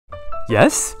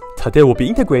Yes, today we'll be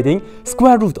integrating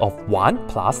square root of 1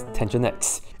 plus tangent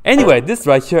x. Anyway, this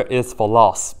right here is for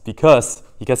loss because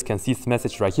you guys can see his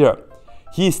message right here.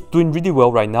 He's doing really well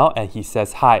right now and he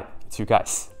says hi to you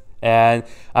guys. And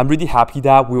I'm really happy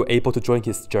that we were able to join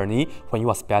his journey when he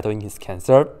was battling his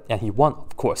cancer and he won,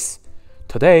 of course.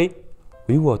 Today,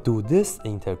 we will do this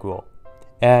integral.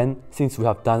 And since we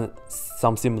have done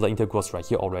some similar integrals right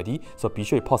here already, so be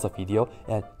sure you pause the video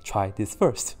and try this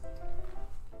first.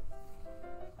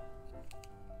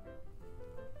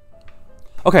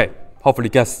 Okay, hopefully you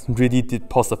guys really did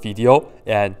pause the video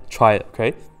and try it,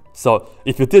 okay? So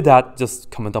if you did that,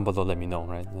 just comment down below, let me know,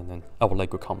 right? And then I would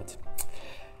like a comment.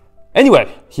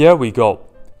 Anyway, here we go.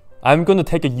 I'm going to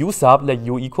take a u sub, let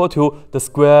u equal to the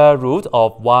square root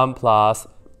of 1 plus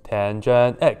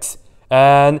tangent x.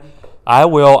 And I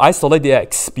will isolate the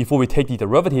x before we take the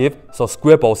derivative, so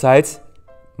square both sides,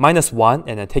 minus 1,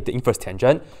 and then take the inverse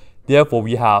tangent. Therefore,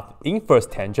 we have inverse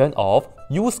tangent of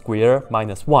u squared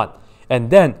minus 1. And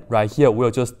then, right here,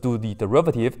 we'll just do the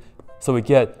derivative. So we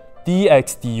get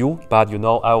dx du, but you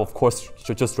know, I of course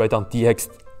should just write down dx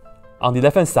on the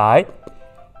left-hand side.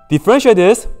 Differentiate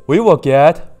this, we will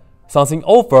get something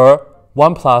over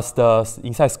 1 plus the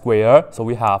inside square. So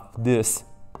we have this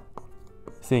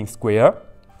thing square.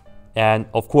 And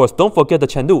of course, don't forget the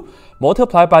chain rule.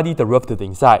 Multiply by the derivative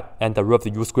inside, and the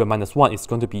derivative u squared minus 1 is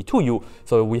going to be 2u.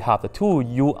 So we have the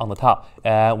 2u on the top,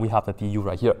 and we have the du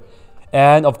right here.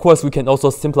 And of course, we can also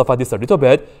simplify this a little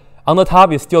bit. On the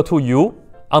top is still 2u.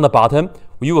 On the bottom,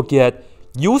 we will get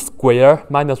u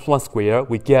squared minus 1 squared.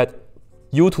 We get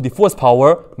u to the fourth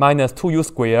power minus 2u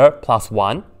squared plus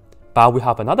 1. But we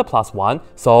have another plus 1.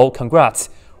 So congrats,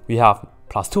 we have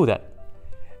plus 2 then.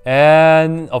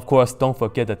 And of course, don't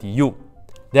forget the du.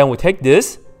 Then we take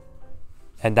this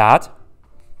and that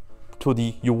to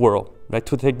the u world, right?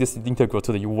 To take this integral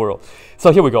to the u world.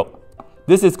 So here we go.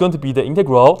 This is going to be the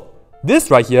integral.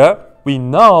 This right here, we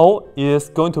know is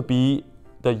going to be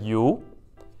the u.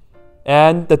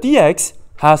 And the dx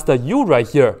has the u right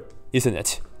here, isn't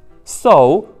it?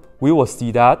 So we will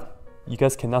see that. You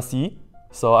guys cannot see.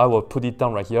 So I will put it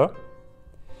down right here.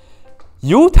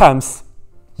 U times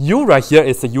u right here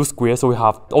is the u squared, so we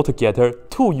have altogether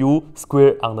 2u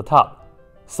squared on the top.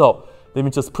 So let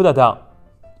me just put that down.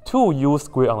 2u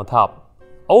squared on the top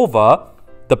over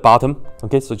the bottom.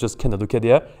 Okay, so just kind of look at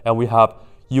there. And we have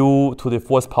u to the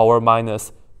fourth power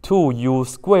minus 2u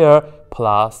squared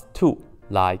plus 2,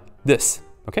 like this.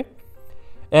 Okay?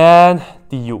 And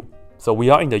du. So we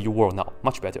are in the u world now,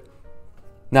 much better.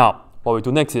 Now, what we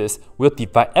do next is we'll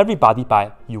divide everybody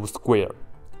by u squared.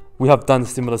 We have done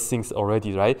similar things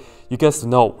already, right? You guys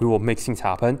know we will make things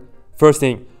happen. First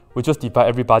thing, we just divide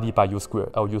everybody by u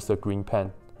squared. I'll use the green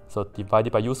pen. So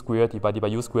divided by u squared, divided by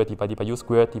u squared, divided by u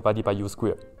squared, divided by u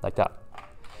squared, like that.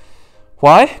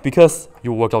 Why? Because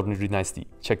you worked out really nicely.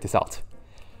 Check this out.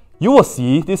 You will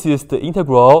see this is the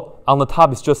integral. On the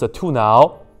top is just a 2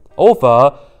 now.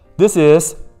 Over, this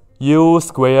is u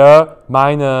squared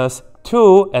minus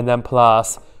 2 and then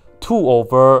plus 2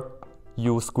 over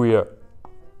u squared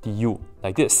du,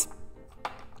 like this.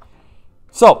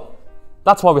 So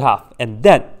that's what we have. And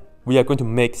then we are going to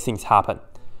make things happen.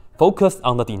 Focus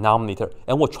on the denominator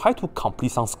and we'll try to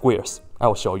complete some squares. I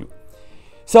will show you.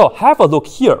 So have a look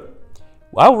here.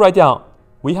 I will write down,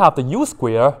 we have the u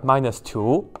squared minus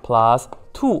 2 plus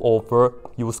 2 over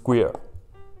u squared.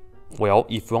 Well,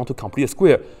 if we want to complete a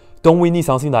square, don't we need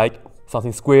something like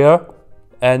something square?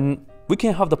 And we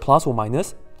can have the plus or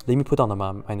minus. Let me put on the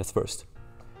minus first.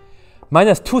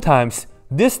 Minus 2 times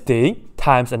this thing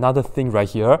times another thing right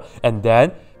here, and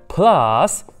then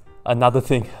plus another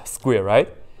thing square, right?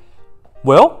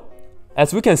 Well,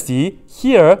 as we can see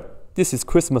here, this is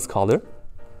Christmas color.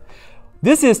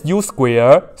 This is u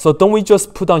squared, so don't we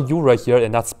just put on u right here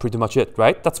and that's pretty much it,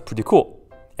 right? That's pretty cool.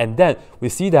 And then we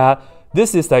see that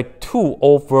this is like 2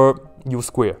 over u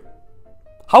squared.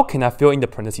 How can I fill in the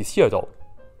parentheses here though?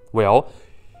 Well,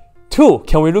 2,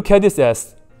 can we look at this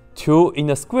as 2 in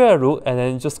the square root and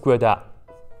then just square that?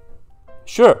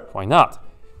 Sure, why not?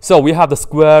 So we have the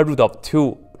square root of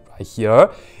 2 right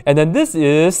here. And then this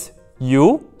is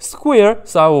u squared.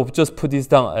 So I will just put this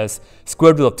down as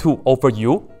square root of 2 over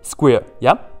u squared.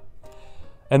 Yeah?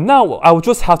 And now I will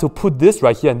just have to put this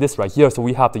right here and this right here. So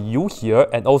we have the u here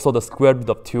and also the square root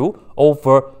of 2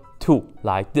 over 2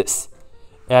 like this.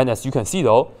 And as you can see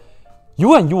though,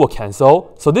 u and u will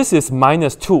cancel. So this is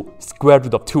minus 2 square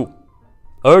root of 2.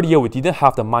 Earlier, we didn't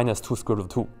have the minus 2 square root of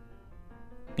 2.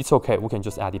 It's okay, we can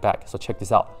just add it back. So check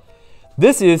this out.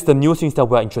 This is the new things that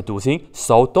we're introducing.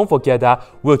 So don't forget that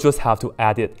we'll just have to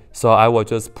add it. So I will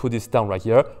just put this down right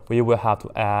here. We will have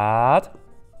to add.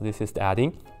 This is the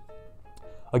adding.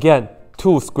 Again,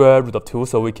 2 square root of 2,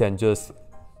 so we can just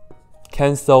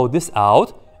cancel this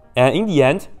out. And in the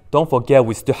end, don't forget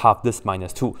we still have this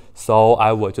minus 2. So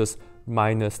I will just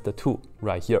minus the 2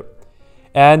 right here.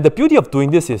 And the beauty of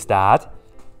doing this is that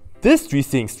these three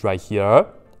things right here,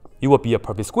 it will be a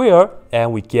perfect square,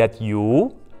 and we get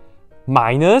u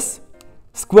minus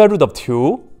square root of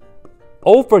 2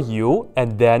 over u,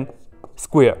 and then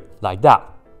square like that,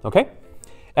 okay?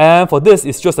 And for this,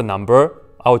 it's just a number.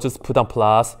 I will just put down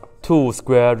plus 2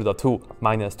 square root of 2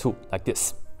 minus 2 like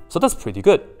this. So that's pretty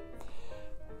good.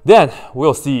 Then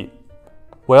we'll see,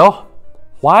 well,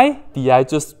 why did I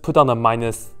just put down a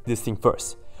minus this thing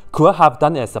first? Could I have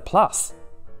done it as a plus?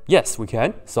 Yes, we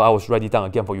can. So I will write it down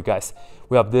again for you guys.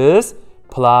 We have this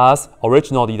plus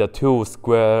originally the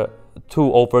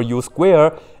 2 over u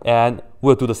square, and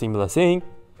we'll do the similar thing.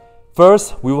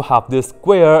 First, we will have this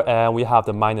square, and we have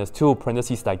the minus 2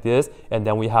 parentheses like this, and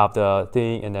then we have the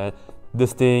thing, and then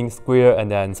this thing, square, and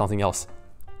then something else.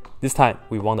 This time,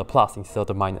 we want the plus instead of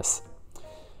the minus.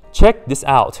 Check this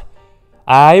out.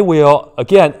 I will,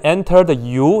 again, enter the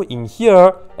u in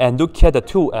here, and look at the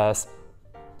 2 as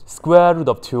square root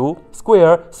of 2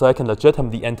 square, so I can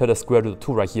legitimately enter the square root of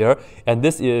 2 right here. And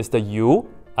this is the u.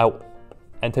 I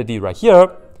enter it right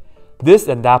here. This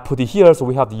and that, put it here, so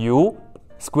we have the u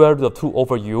square root of 2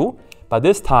 over u. But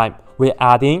this time, we're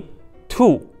adding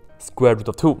 2 square root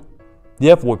of 2.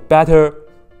 Therefore, we better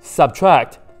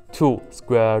subtract 2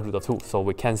 square root of 2, so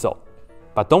we cancel.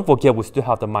 But don't forget, we still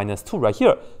have the minus 2 right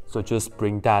here, so just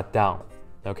bring that down.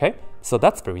 Okay, so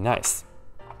that's very nice.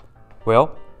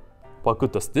 Well, what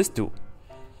good does this do?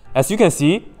 As you can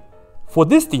see, for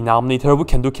this denominator, we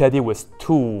can look at it with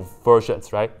two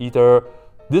versions, right? Either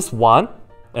this one,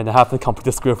 and I haven't completed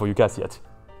the square for you guys yet.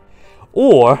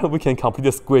 Or we can complete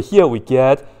the square here. We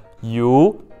get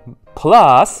u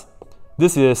plus,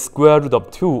 this is square root of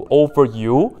 2 over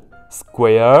u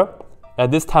square.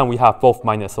 And this time we have both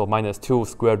minus, so minus 2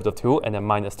 square root of 2 and then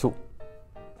minus 2.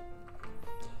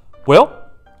 Well,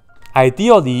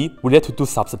 ideally, we need to do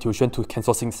substitution to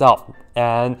cancel things out.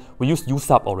 And we use u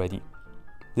sub already.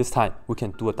 This time, we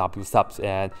can do a w sub,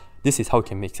 and this is how we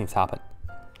can make things happen.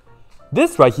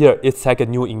 This right here is like a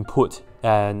new input.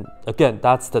 And again,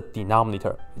 that's the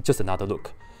denominator. Just another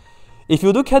look. If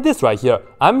you look at this right here,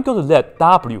 I'm going to let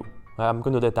w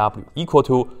equal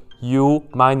to u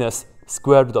minus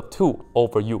square root of 2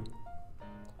 over u.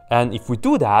 And if we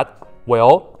do that,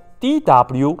 well,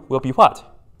 dw will be what?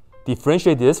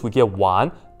 Differentiate this, we get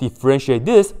 1. Differentiate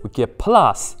this, we get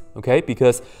plus, okay?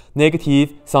 Because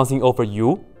negative something over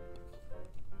u,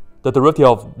 the derivative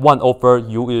of 1 over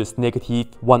u is negative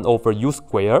 1 over u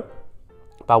squared.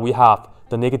 But we have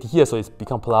the negative here, so it's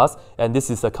become plus. And this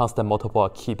is a constant multiple,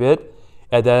 keep it.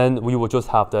 And then we will just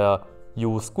have the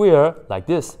u squared like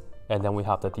this. And then we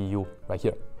have the du right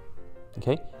here.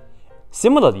 Okay.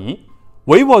 Similarly,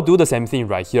 we will do the same thing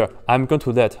right here. I'm going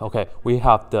to let, okay, we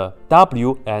have the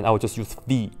w, and I will just use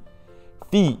v.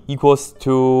 V equals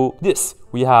to this.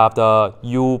 We have the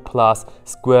u plus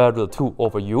square root of 2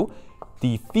 over u.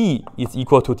 The v is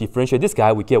equal to differentiate this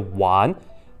guy. We get 1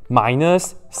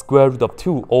 minus square root of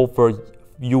 2 over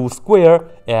u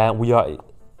squared, and we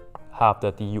have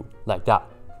the du like that.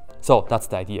 So that's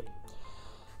the idea.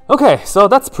 Okay, so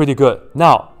that's pretty good.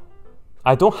 Now,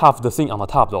 I don't have the thing on the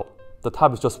top though. The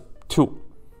top is just 2.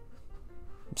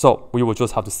 So we will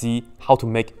just have to see how to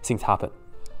make things happen.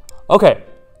 Okay,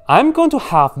 I'm going to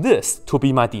have this to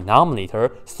be my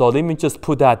denominator. So let me just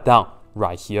put that down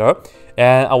right here.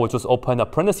 And I will just open the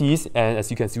parentheses. And as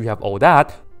you can see, we have all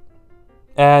that.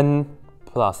 And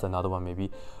plus another one maybe.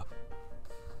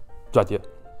 Right here.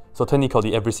 So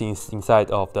technically everything is inside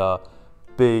of the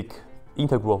big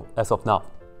integral as of now.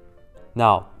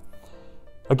 Now,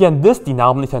 again, this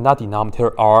denominator and that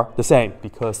denominator are the same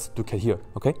because look at here,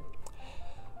 okay?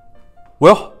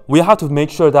 Well, we have to make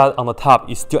sure that on the top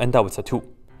it still ends up with a 2.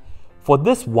 For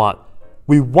this one,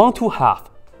 we want to have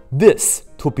this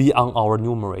to be on our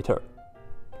numerator.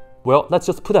 Well, let's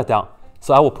just put that down.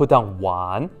 So I will put down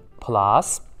 1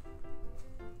 plus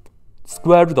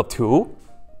square root of 2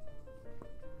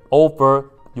 over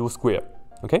u squared.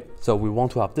 Okay, so we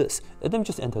want to have this. And then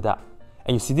just enter that.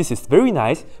 And you see this is very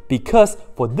nice because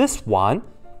for this one,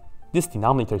 this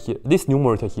denominator here, this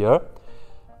numerator here,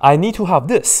 I need to have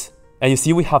this. And you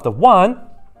see we have the 1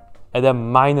 and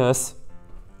then minus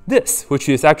this, which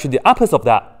is actually the opposite of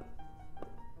that.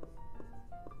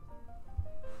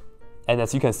 And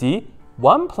as you can see,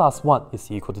 1 plus 1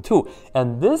 is equal to 2.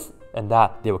 And this and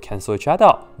that, they will cancel each other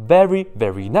out. Very,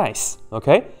 very nice.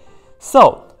 Okay?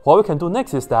 So what we can do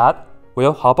next is that,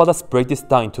 well, how about let's break this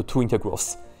down into two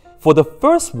integrals. for the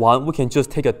first one, we can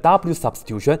just take a w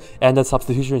substitution, and the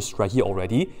substitution is right here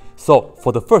already. So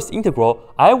for the first integral,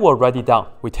 I will write it down.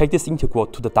 We take this integral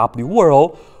to the w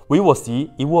world. We will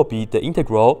see it will be the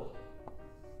integral.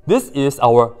 This is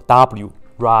our w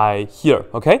right here,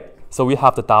 okay? So we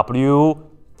have the w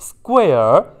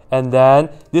square, and then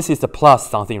this is the plus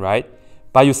something, right?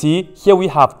 But you see, here we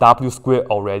have w squared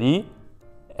already,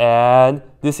 and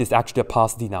this is actually a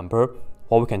positive number.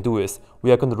 What we can do is, we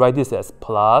are going to write this as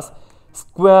plus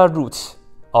square root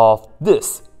of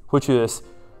this, which is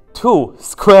 2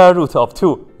 square root of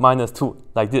 2 minus 2,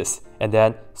 like this, and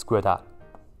then square that.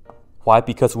 Why?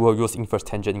 Because we will use inverse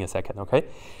tangent in a second, okay?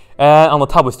 And on the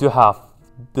top, we still have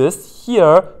this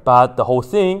here, but the whole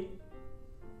thing,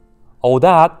 all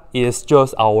that is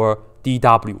just our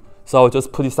dw. So I'll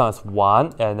just put this down as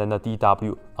 1, and then the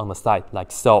dw on the side,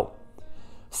 like so.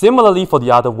 Similarly, for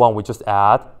the other one, we just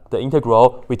add the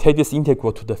integral. We take this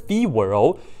integral to the phi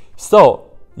world.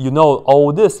 So you know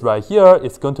all this right here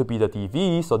is going to be the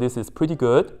dv. So this is pretty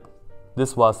good.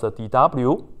 This was the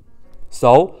dw.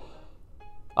 So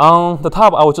on the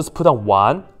top, I will just put on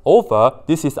 1 over.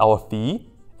 This is our phi,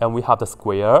 and we have the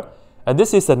square. And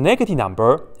this is a negative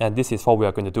number, and this is what we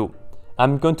are going to do.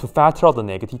 I'm going to factor out the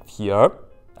negative here.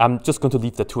 I'm just going to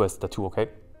leave the 2 as the 2, okay?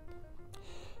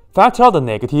 Factor out the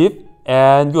negative,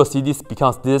 and you'll see this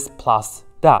becomes this plus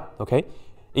that, okay,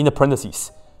 in the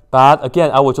parentheses. But again,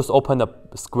 I will just open the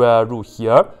square root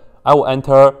here. I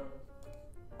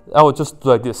will just do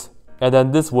like this, and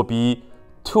then this will be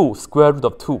 2 square root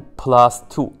of 2 plus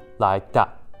 2, like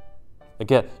that.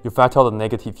 Again, you factor out the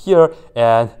negative here,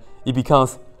 and it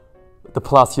becomes the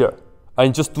plus here.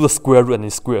 And just do the square root and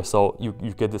it's square, so you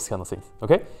get this kind of thing,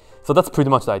 okay? So that's pretty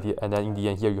much the idea, and then in the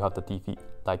end here you have the dv,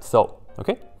 like so,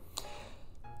 okay?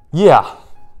 Yeah,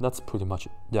 that's pretty much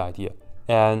the idea.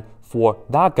 And for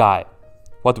that guy,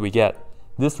 what do we get?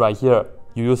 This right here,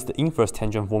 you use the inverse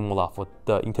tangent formula for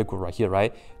the integral right here,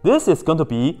 right? This is going to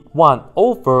be 1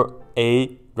 over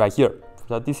a right here.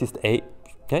 So this is the a,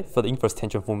 okay, for the inverse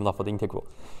tangent formula for the integral.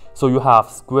 So you have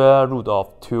square root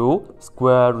of 2,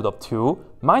 square root of 2,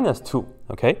 minus 2,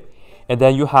 okay? And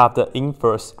then you have the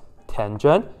inverse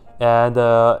tangent, and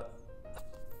the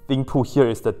input here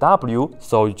is the w,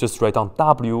 so you just write down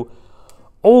w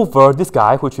over this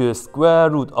guy, which is square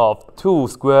root of 2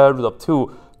 square root of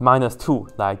 2 minus 2,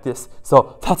 like this.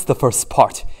 So that's the first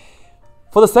part.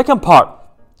 For the second part,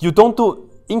 you don't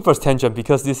do inverse tangent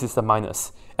because this is a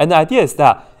minus. And the idea is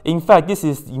that, in fact, this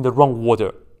is in the wrong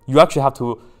order. You actually have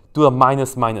to do a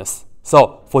minus minus.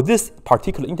 So for this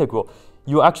particular integral,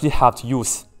 you actually have to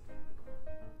use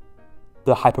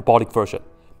the hyperbolic version,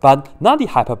 but not the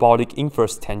hyperbolic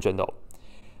inverse tangent though.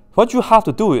 What you have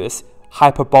to do is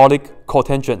hyperbolic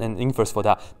cotangent and inverse for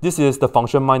that. This is the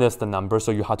function minus the number,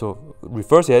 so you have to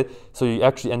reverse it. So you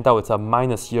actually end up with a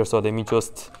minus here. So let me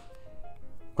just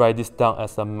write this down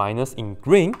as a minus in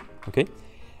green, okay?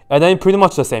 And then pretty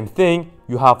much the same thing.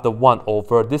 You have the 1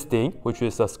 over this thing, which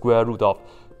is the square root of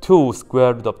 2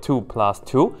 square root of 2 plus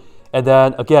 2. And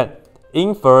then again,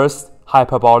 inverse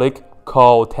hyperbolic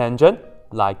cotangent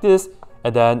like this.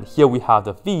 And then here we have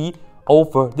the v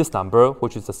over this number,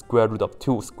 which is the square root of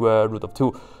 2 square root of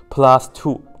 2 plus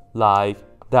 2, like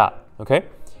that, okay?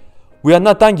 We are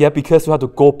not done yet because we have to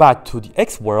go back to the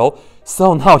x world.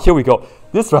 So now here we go.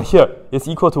 This right here is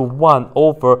equal to 1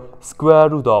 over square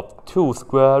root of 2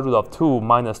 square root of 2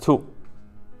 minus 2.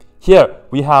 Here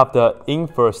we have the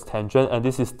inverse tangent, and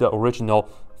this is the original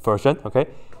version, okay?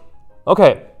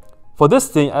 Okay, for this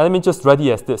thing, let me just write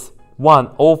it as this.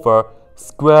 1 over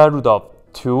square root of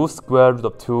 2 square root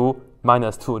of 2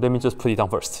 minus 2. Let me just put it down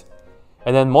first.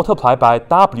 And then multiply by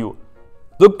w.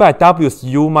 Look back, w is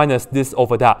u minus this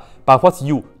over that. But what's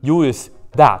u? U is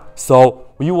that. So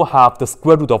we will have the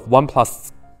square root of 1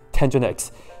 plus tangent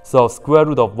x. So square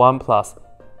root of 1 plus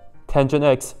tangent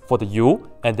x for the u.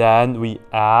 And then we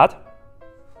add,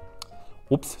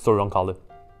 oops, sorry, wrong color.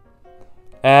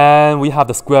 And we have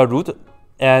the square root.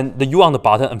 And the u on the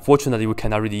bottom, unfortunately, we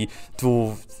cannot really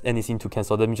do anything to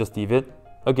cancel. Let me just leave it.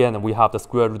 Again, we have the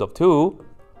square root of 2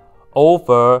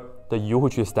 over the u,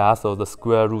 which is that. So the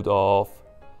square root of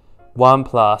 1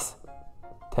 plus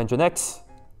tangent x,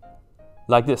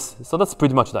 like this. So that's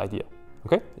pretty much the idea,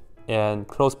 okay? And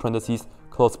close parentheses,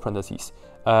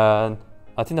 and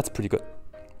I think that's pretty good,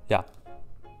 yeah.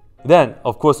 Then,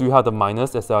 of course, we have the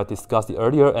minus, as I discussed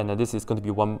earlier, and then this is going to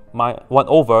be 1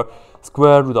 over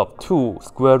square root of 2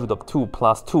 square root of 2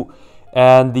 plus 2,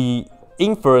 and the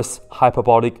inverse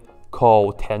hyperbolic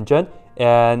cotangent,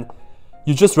 and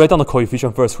you just write down the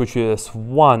coefficient first, which is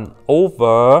 1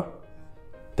 over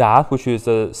that, which is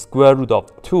the square root of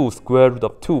 2 square root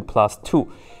of 2 plus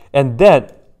 2, and then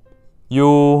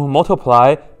you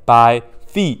multiply by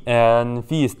phi, and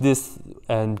phi is this,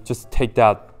 and just take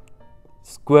that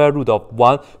square root of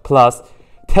 1 plus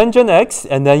tangent x,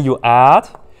 and then you add,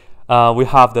 we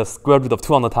have the square root of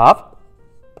 2 on the top,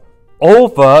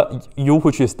 over u,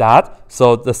 which is that,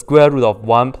 so the square root of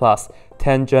 1 plus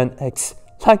tangent x,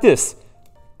 like this.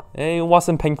 It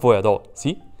wasn't painful at all,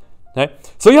 see? Right?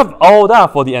 So you have all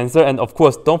that for the answer, and of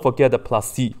course, don't forget the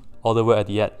plus c all the way at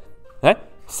the end. Right?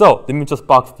 So let me just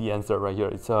box the answer right here.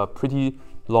 It's a pretty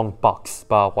long box,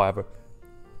 but whatever.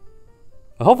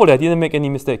 And hopefully I didn't make any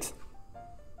mistakes.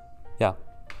 Yeah.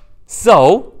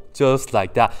 So, just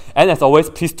like that. And as always,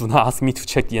 please do not ask me to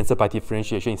check the answer by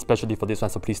differentiation, especially for this one,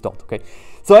 so please don't, okay?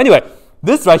 So anyway,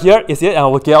 this right here is it, and I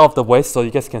will get out of the way so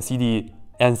you guys can see the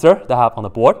answer that I have on the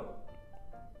board.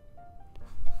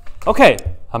 Okay,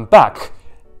 I'm back.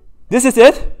 This is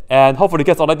it, and hopefully you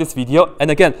guys all like this video. And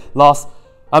again, Lost,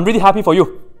 I'm really happy for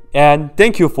you. And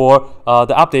thank you for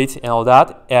the update and all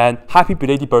that, and happy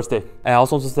belated birthday. And I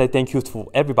also want to say thank you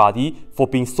to everybody for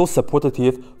being so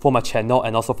supportive for my channel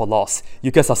and also for Lost.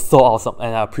 You guys are so awesome,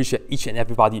 and I appreciate each and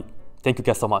everybody. Thank you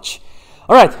guys so much.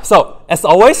 Alright, so as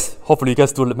always, hopefully you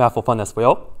guys do math for fun as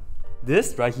well.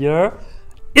 This right here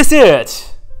is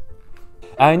it!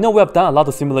 I know we have done a lot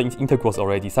of similar integrals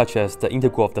already, such as the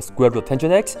integral of the square root of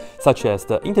tangent x, such as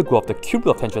the integral of the cube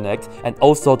root of tangent x, and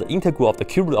also the integral of the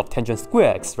cube root of tangent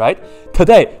square x, right?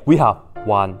 Today, we have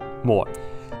one more.